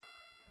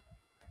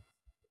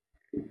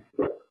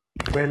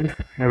Well,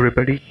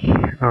 everybody,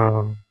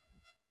 uh,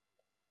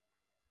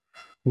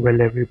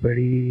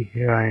 everybody,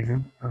 here I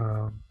am.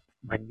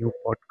 My new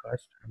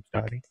podcast. I'm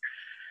starting,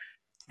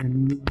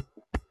 and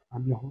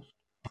I'm your host,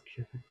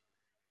 Akshay Singh.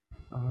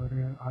 और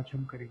आज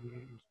हम करेंगे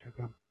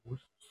Instagram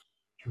post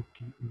जो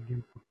कि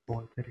इंडियन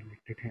फुटबॉल से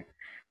रिलेटेड है.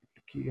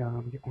 कि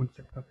ये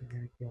कॉन्सेप्ट का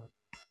है कि आप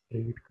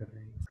रीड कर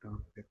रहे हैं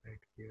इंस्टाग्राम पे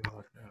बैठ के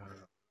और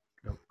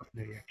मतलब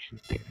अपने रिएक्शन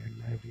दे रहे हैं,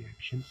 लाइव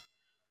रिएक्शन.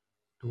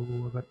 तो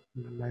अगर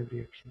लाइव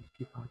रिएक्शन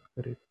की बात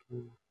करें तो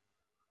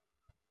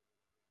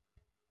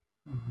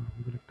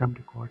मुझे लगता है हम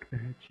रिकॉर्ड पे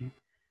हैं जी.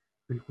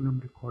 बिल्कुल हम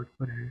रिकॉर्ड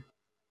पर हैं.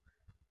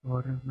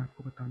 और मैं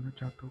आपको बताना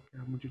चाहता हूँ कि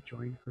आप मुझे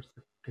ज्वाइन कर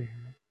सकते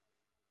हैं.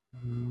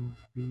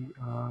 We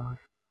are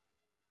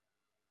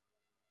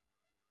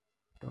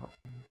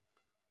talking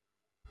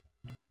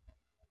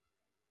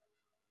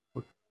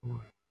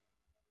football.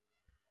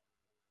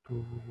 तो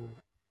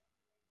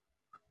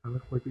अगर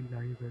कोई भी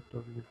लाइव है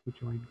तो मेरे को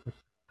ज्वाइन कर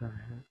सकता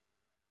है.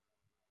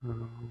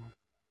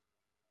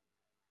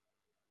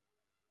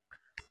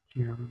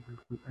 जी हाँ, मैं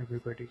बिल्कुल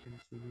everybody can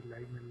see me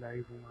live. मैं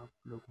लाइव हूँ, आप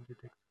लोग मुझे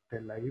देख सकते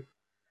हैं लाइव.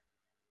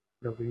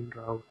 प्रवीण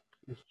राउत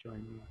इस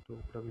ज्वाइनिंग. तो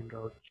प्रवीण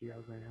राउत जी आ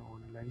गए हैं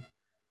ऑनलाइन.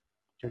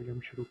 चलिए हम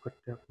शुरू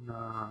करते हैं अपना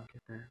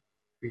कहते हैं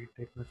फीड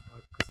टेक में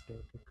स्टार्ट करते हैं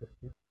एक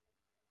करके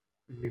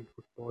इंडियन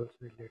फुटबॉल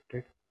से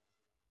रिलेटेड.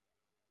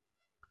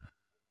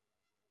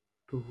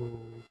 तो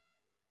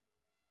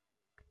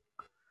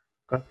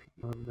काफ़ी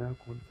नया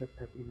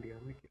कॉन्सेप्ट है इंडिया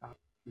में कि आप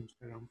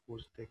इंस्टाग्राम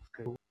पोस्ट देख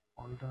कर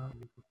ऑल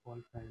द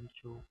फुटबॉल फैंस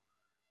जो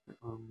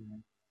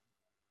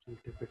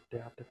चलते फिरते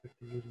आते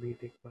फिरते न्यूज़ नहीं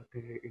देख पाते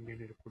हैं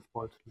इंडियन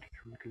फुटबॉल से,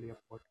 उनके लिए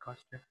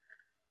पॉडकास्ट है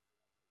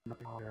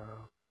और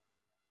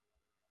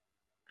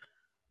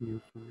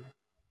न्यूज़ सुने.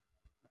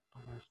 तो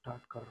मैं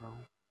स्टार्ट कर रहा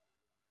हूँ.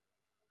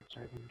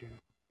 इंडियन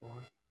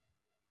फुटबॉल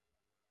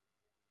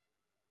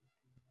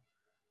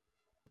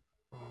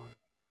और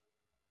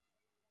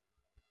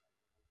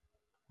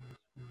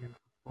इंडियन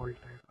फुटबॉल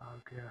टाइप आ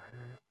गया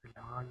है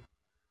फिलहाल.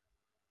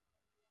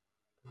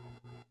 तो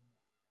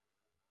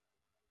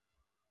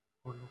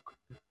फॉलो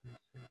करते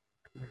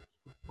हैं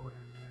फुटबॉल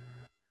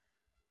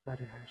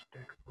सारे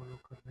हैशटैग फॉलो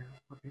कर रहे हैं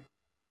अभी.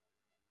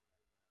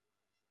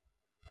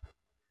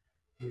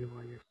 हीरो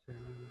आई एस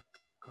एल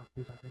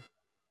काफ़ी सारे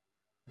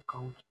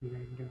अकाउंट्स भी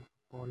हैं. इंडियन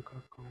फुटबॉल का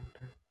अकाउंट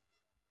है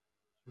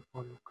जो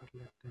फॉलो कर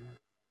लेते हैं.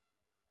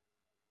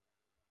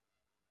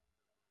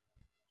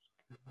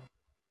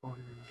 फुटबॉल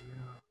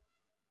इंडिया,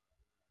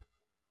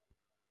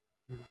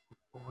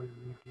 फुटबॉल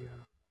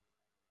मीडिया,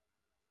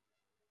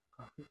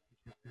 काफ़ी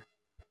चीज़ें हैं.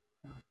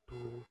 तो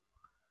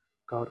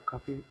और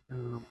काफ़ी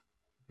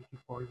देखिए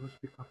फॉलोअर्स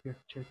भी काफ़ी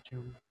अच्छे अच्छे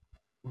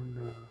उन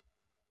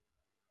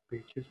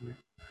पेजेस में.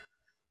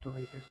 तो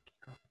आई गेस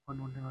काफ़ी फन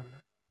होने वाला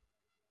है.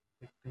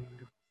 देखते हैं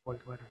इंडियन फुटबॉल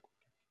के बारे में.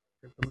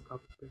 तो मैं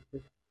काफ़ी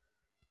पेजेस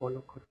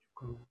फॉलो कर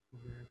चुका हूँ तो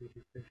मैं अभी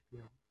रिफ्रेश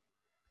किया हूँ.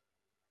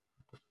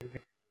 तो पहले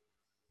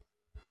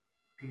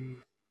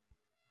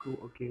गो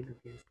अगेन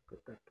अगेंस्ट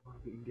कतर. तो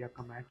अभी इंडिया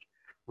का मैच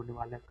होने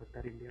वाला है.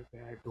 कतर इंडिया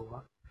गया है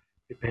दोहा.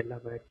 ये पहला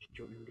मैच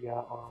जो इंडिया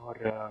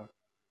और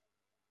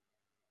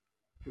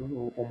जो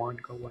ओमान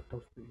का हुआ था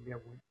उसमें इंडिया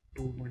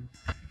 2-1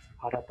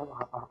 हारा था.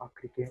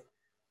 आखिरी के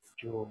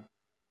जो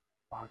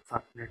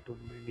 5-7 मिनट तो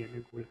उनमें इंडिया ने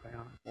गोल पाया.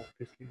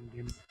 ऑब्वियसली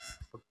इंडियन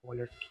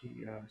फुटबॉलर्स की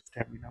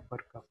स्टेमिना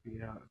पर काफ़ी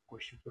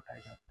क्वेश्चन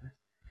उठाए जाते हैं.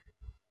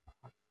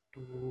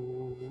 तो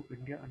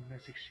India under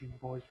 16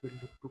 boys will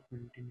look to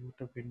continue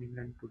the winning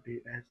run today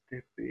as they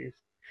face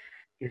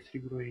केसरी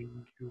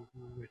ग्रोइंग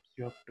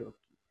यू ऑफ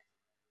टर्की.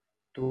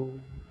 तो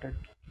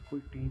टर्की की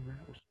कोई टीम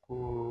है उसको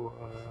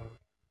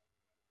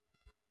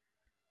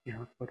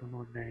यहाँ पर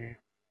उन्होंने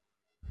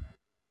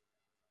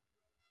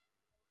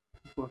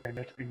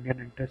इंडियन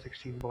अंडर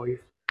 16 बॉयज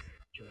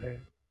जो है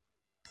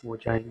वो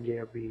जाएंगे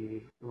अभी.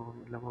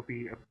 मतलब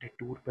अभी अपने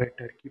टूर पर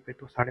टर्की पे.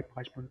 तो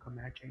 5:30 का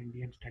मैच है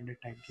इंडियन स्टैंडर्ड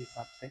टाइम के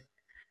हिसाब से.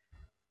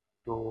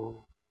 तो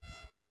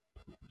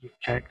ये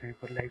शायद कहीं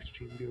पर लाइव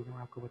स्ट्रीम भी होगा.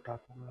 मैं आपको बता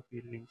दूंगा. आप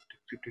ये लिंक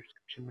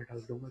डिस्क्रिप्शन में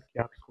डाल दूंगा कि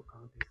आप इसको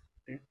कहाँ देख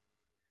सकते हैं.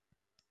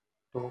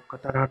 तो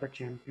Qatar are the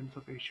champions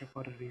of Asia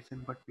for a reason,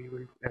 but we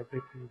will do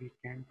everything we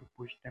can to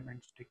push them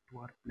and stick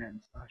to our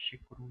plans.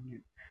 आशिक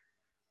कुरूनियन.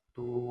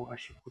 तो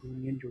आशिक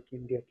कुरूनियन जो कि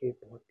इंडिया के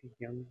बहुत ही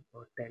यंग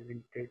और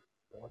टैलेंटेड,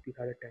 बहुत ही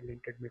ज़्यादा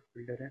टैलेंटेड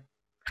मिडफील्डर हैं.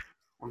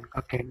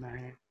 उनका कहना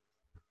है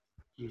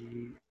कि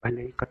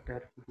भले ही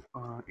कतर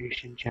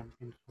एशियन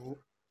चैम्पियंस हो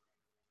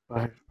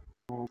पर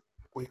वो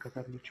कोई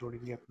कसर नहीं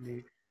छोड़ेंगे.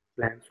 अपने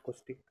प्लान्स को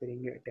स्टिक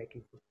करेंगे,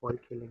 अटैकिंग फुटबॉल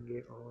खेलेंगे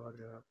और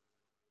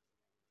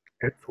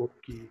लेट्स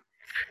होप कि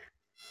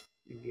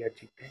इंडिया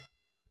जीते.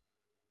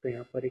 तो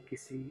यहाँ पर एक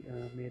किसी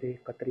मेरे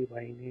कतरी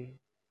भाई ने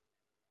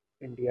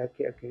इंडिया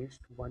के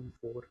अगेंस्ट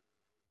 1-4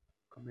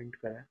 कमेंट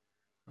करा है.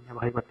 तो मैं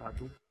भाई बता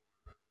दूँ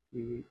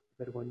कि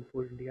अगर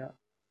 1-4 इंडिया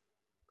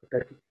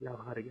कतर के खिलाफ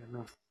हार गया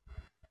ना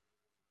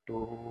तो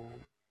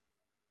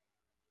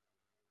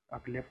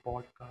अगले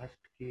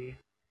पॉडकास्ट के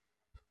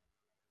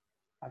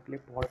अगले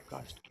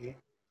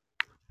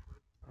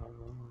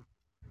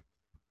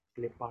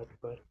पार्ट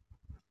पर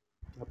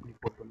मैं अपनी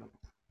फोटो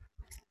लगा.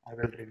 I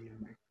will reveal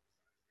my.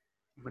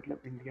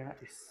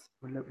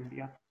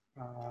 India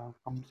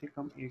कम से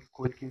कम एक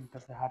गोल के अंतर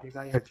से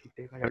हारेगा या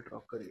जीतेगा या ड्रॉ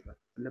करेगा,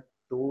 मतलब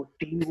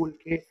 2-3 गोल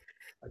के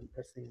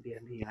अंतर से इंडिया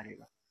नहीं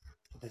हारेगा।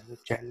 This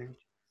is challenge.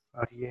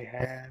 और ये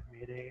है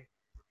मेरे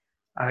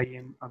आई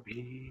एम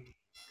अभी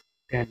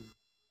 10।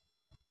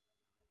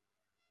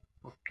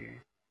 ओके।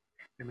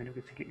 तो मैंने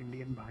किसी के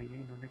इंडियन भाई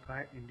हैं, इन्होंने कहा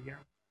है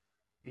इंडिया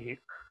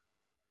 1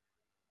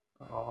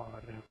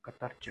 और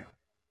कतर 4।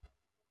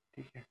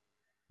 ठीक है,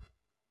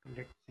 तो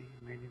लेट्स सी।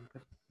 मैंने इनका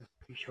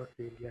स्क्रीन शॉट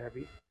ले लिया है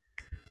अभी।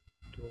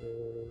 तो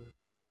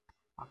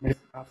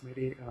आप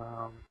मेरे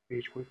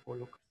पेज को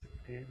फॉलो कर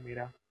सकते हैं।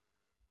 मेरा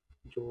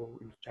जो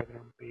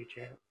इंस्टाग्राम पेज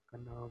है उसका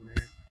नाम है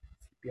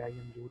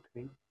CPIM यूथ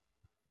विंग।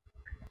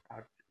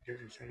 आप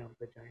जिस इंस्टाग्राम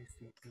पर जाएँ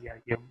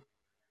CPIM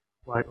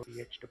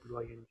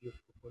YOUTHWING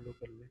उसको फॉलो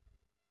कर लें।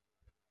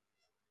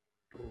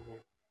 तो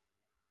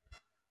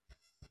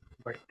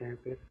बढ़ते हैं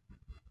फिर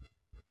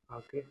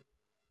आगे।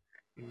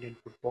 इंडियन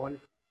फुटबॉल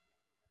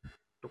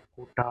तो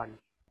कोटाल।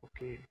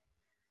 ओके,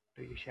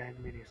 तो ये शायद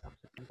मेरे हिसाब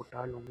से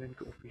कोटाल होंगे,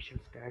 इनके ऑफिशियल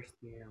स्टैट्स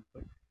दिए हैं यहाँ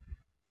पर।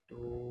 तो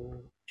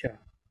अच्छा,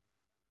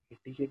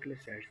 80K के लिए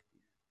stats.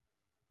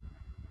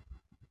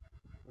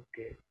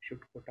 Okay,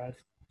 should Kotal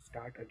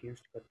start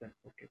against Qatar.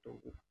 Okay, तो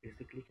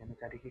बेसिकली कहना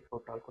चाह रही है कि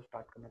कोटाल को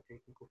स्टार्ट करना चाहिए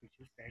क्योंकि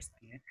ऑफिशियल स्टैट्स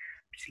दिए हैं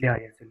पिछले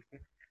ISL के।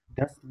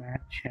 10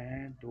 मैच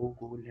हैं, 2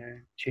 गोल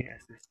हैं, 6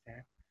 असिस्ट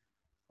हैं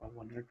और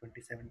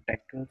 127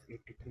 टैकल्स,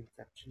 83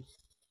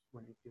 इंटरसेप्शंस,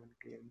 181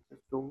 क्लियरेंसेस।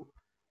 तो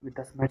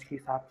 10 मैच के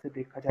हिसाब से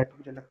देखा जाए तो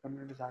मुझे लगता है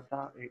उन्होंने ज़्यादा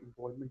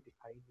इन्वॉल्वमेंट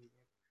दिखाई नहीं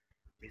है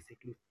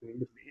बेसिकली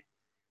फील्ड में।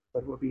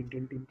 पर वो अभी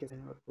इंडियन टीम के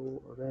हैं, तो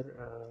अगर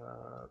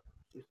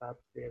उस हिसाब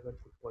से अगर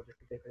कुछ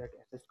पॉजिटिव देखा जाए तो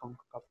असिस्ट काउंट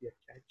काफ़ी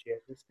अच्छा है, 6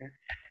 असिस्ट हैं।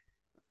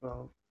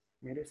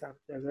 मेरे हिसाब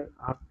से अगर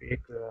आप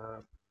एक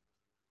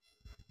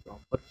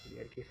प्रॉपर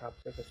प्लेयर के हिसाब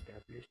से अगर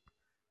स्टैब्लिश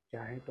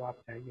चाहें तो आप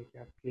चाहेंगे कि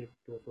आपके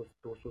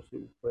 200 से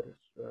ऊपर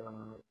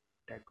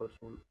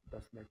टैकल्स हों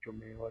 10 मैचों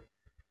में और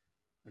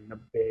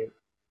 90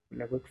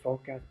 लगभग 100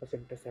 के आसपास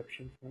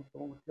इंटरसेप्शन हों।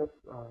 तो मतलब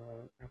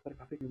यहाँ पर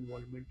काफ़ी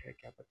इन्वॉल्वमेंट है,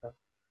 क्या पता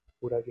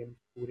पूरे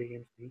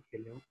गेम्स नहीं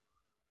खेले हों।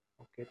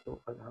 ओके, तो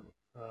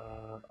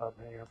अब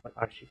है यहाँ पर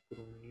आशिक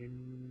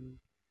कुरूनियन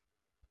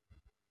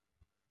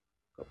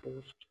का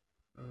पोस्ट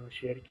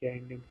शेयर किया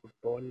इंडियन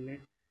फुटबॉल ने।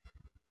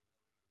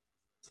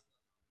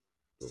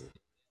 तो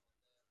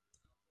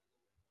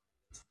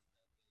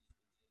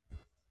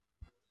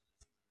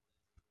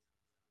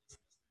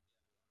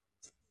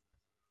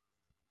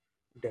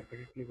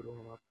डेफिनेटली ब्रो,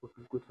 हम आपको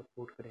बिल्कुल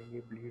सपोर्ट करेंगे।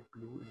 ब्लीड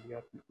ब्लू इंडिया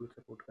बिल्कुल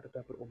सपोर्ट करता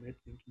है। पर उमेश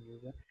सिंह की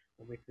न्यूज़ है,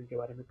 उमेश सिंह के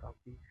बारे में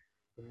काफ़ी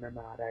सुनने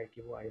में आ रहा है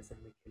कि वो ISL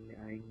में खेलने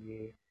आएंगे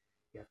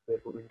या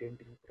फिर वो इंडियन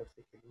टीम की तरफ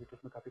से खेलेंगे। तो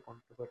उसमें काफ़ी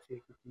कॉन्ट्रोवर्सी है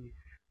क्योंकि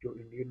जो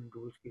इंडियन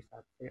रूल्स के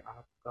हिसाब से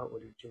आपका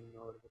ओरिजिन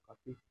और वो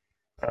काफ़ी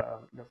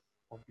मतलब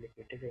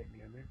कॉम्प्लिकेटेड है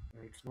इंडिया में।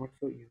 इट्स नॉट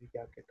सो ईजी कि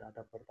आपके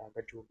दादा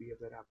परदादा जो भी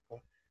अगर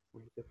आपका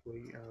उनसे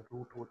कोई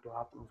रूट हो तो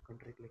आप उस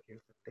कंट्री के लिए खेल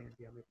सकते हैं।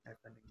 इंडिया में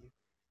ऐसा नहीं है।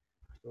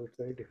 So it's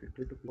very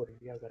difficult to for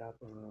India अगर आप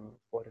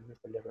फॉरेन में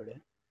पले बड़े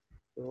हैं।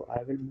 So I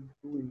will move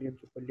to Indian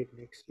Super League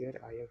next year.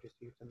 I have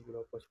received some good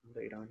offers from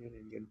the Iranian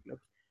Indian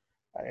clubs.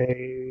 I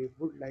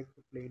would like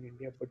to play in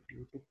India, but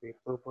due to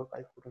paperwork,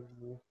 I couldn't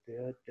move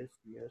there this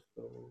year.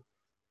 So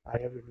I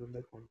have renewed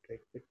my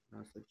contract with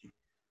Nasser जी।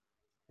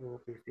 तो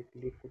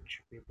basically कुछ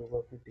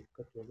paperwork में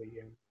दिक्कत हो गई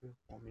है उनको,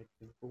 अमित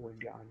सिंह को। वो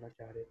इंडिया आना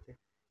चाह रहे थे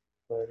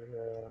पर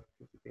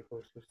क्योंकि पेपर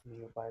उसके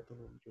नहीं हो पाया तो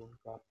जो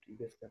उनका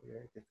प्रीवियस करियर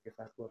है जिसके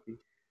साथ वो अभी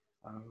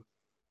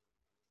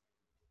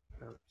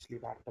पिछली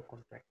बार तक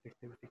कॉन्ट्रैक्टेड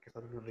थे उसी के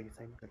साथ उन्होंने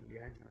रिसाइन कर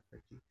लिया है। नासर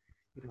जी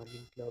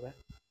इरानियन क्लब है।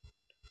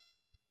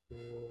 तो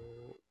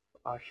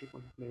आशिक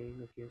on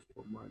playing against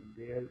Oman,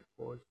 there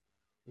was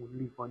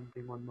only one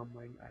thing on my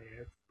mind. I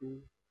have to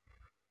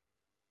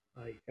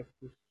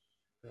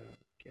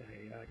क्या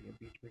है यार, ये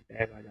बीच में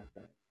टैग आ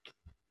जाता है।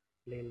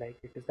 Play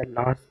like it is the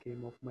last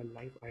game of my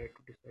life. I had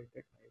to decide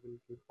that I will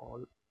give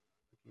all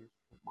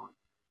against Oman।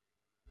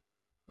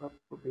 अब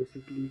तो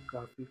basically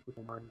काफ़ी कुछ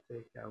ओमान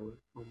से क्या हो,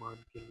 ओमान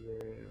के लिए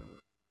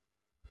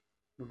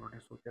उन्होंने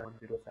सोचा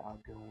 1-0 से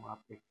आगे हो,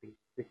 आप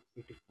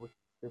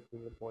 84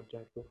 में पहुंच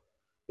जाए तो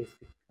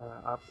बेसिक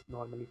आप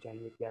नॉर्मली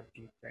चाहिए कि आप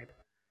जीत जाए।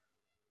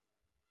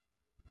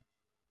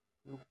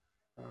 तो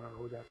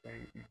हो जाता है।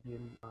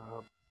 इंडियन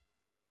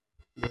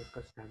प्लेयर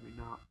का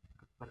स्टेमिना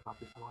पर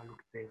काफ़ी सवाल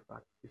उठते हैं इस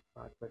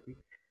बात पर भी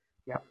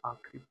कि आप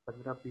आखिरी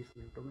 15-20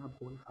 मिनटों में आप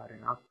गोल खा रहे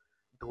हैं, आप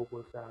 2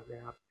 गोल से आ गए,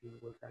 आप 3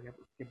 गोल से आ गए,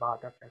 उसके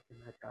बाद आप जाके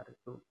मैच आ रहे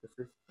हो। तो this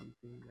is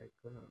something like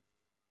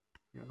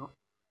you know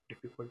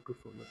difficult to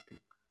solo thing.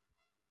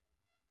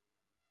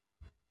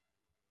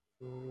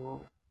 तो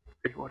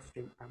इट वॉज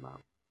ये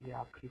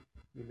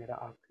मेरा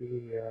आखिरी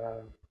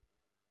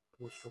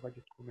पोस्ट होगा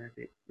जिसको मैं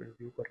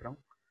रिव्यू कर रहा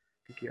हूँ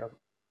क्योंकि अब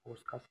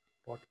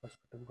पॉडकास्ट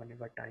खत्म करने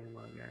का टाइम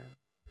आ गया है।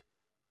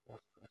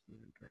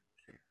 पॉडकास्ट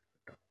से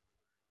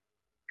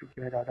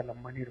क्योंकि मैं ज़्यादा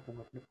लंबा नहीं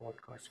रखूँगा अपने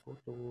पॉडकास्ट को।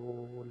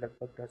 तो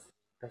लगभग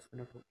 10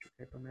 मिनट हो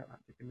चुके हैं। तो मैं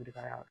जैसे मेरे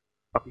ख्याल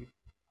अभी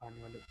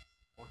आने वाले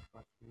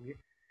पॉडकास्ट होंगे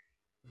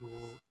वो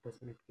 10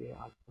 मिनट के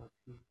आसपास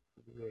ही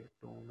हुए।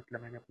 तो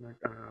मतलब मैंने अपना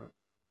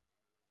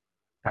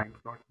टाइम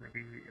स्लॉट में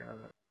भी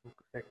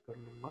सेट कर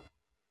लूँगा।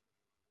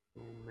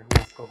 तो मैं हूँ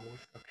आपका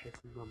होस्ट अक्षय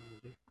सिंह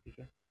मुझे, ठीक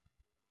है।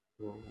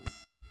 तो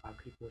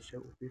आखिरी question,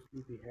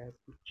 obviously we have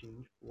to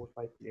change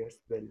 4-5 players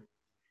well.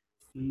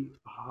 See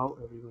how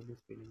everyone is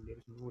feeling. There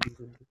is no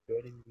reason to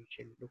fear and we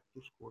shall look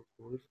to score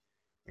goals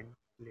and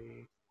play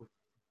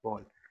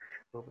football.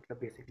 तो मतलब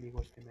बेसिकली वो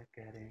उससे मैं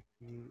कह रहे हैं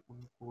कि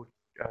उनको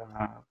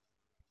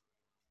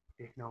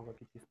देखना होगा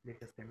कि किस प्लेयर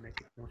का स्टेमिना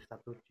कितना, उस हिसाब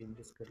से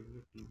चेंजेस करेंगे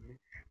टीम में।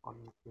 और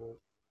उनको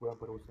पूरा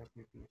भरोसा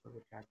अपनी टीम पर, वो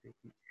चाहते हैं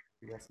कि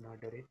प्लेयर्स ना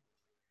डरे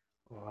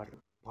और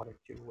बहुत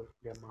अच्छे गोल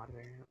प्लेयर मार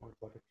रहे हैं और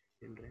बहुत अच्छे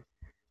खेल रहे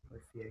हैं।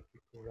 बस ये है कि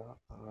थोड़ा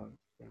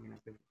स्टेमिना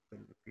पे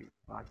करने की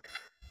बात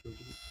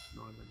क्योंकि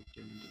नॉर्मली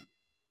चलेंगे।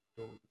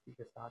 तो इसी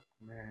के साथ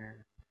मैं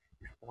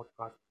इस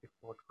पॉडकास्ट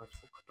को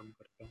ख़त्म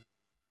करता हूँ।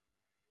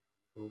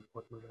 तो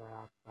बहुत मज़ा आया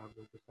आप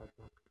लोगों के साथ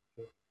बात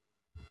करके।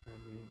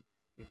 मैं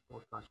इस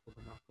पॉडकास्ट को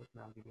बनाकर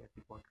मैं आगे भी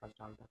ऐसी पॉडकास्ट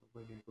डालता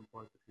रहूँगा इंडियन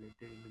फुटबॉल से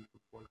रिलेटेड, इंडियन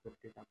फुटबॉल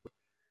करते आपको।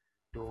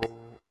 तो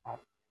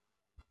आप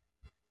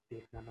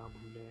देखना ना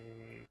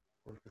भूलें।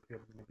 हो सकता है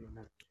मैंने भी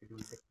अपना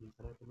शेड्यूल सेट नहीं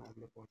करा, तो मैं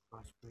अगले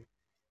पॉडकास्ट में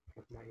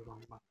अप्लाई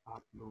रहूँगा।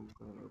 आप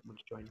लोग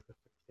मुझे ज्वाइन कर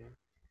सकते हैं।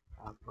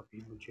 आप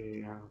अभी मुझे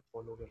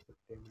फॉलो कर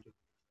सकते हैं, मुझे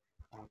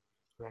आप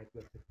सब्सक्राइब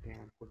कर सकते हैं,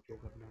 आपको जो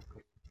करना है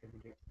कर सकते हैं।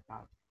 मुझे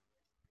आप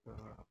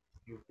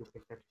यूट्यूब पर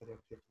सर्च करें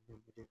अक्षय सिंह,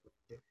 मुझे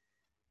सबसे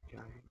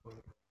जाएँ।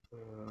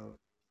 और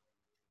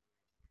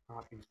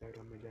आप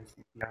इंस्टाग्राम में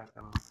जैसे या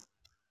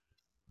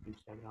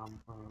इंस्टाग्राम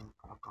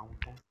का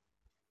अकाउंट है।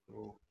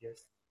 तो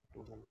यस,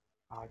 तो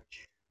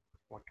आज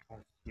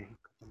पॉडकास्ट यहीं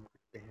ख़त्म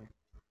करते हैं।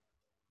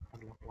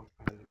 अगला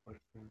पॉडकास्ट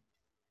परसों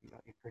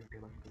या 1 घंटे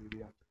बाद कभी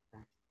भी आ सकता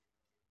है।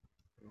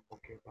 तो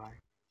ओके, बाय,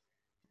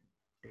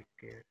 टेक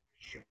केयर,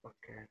 शप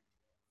केयर,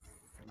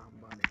 सलाम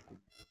वालेकुम।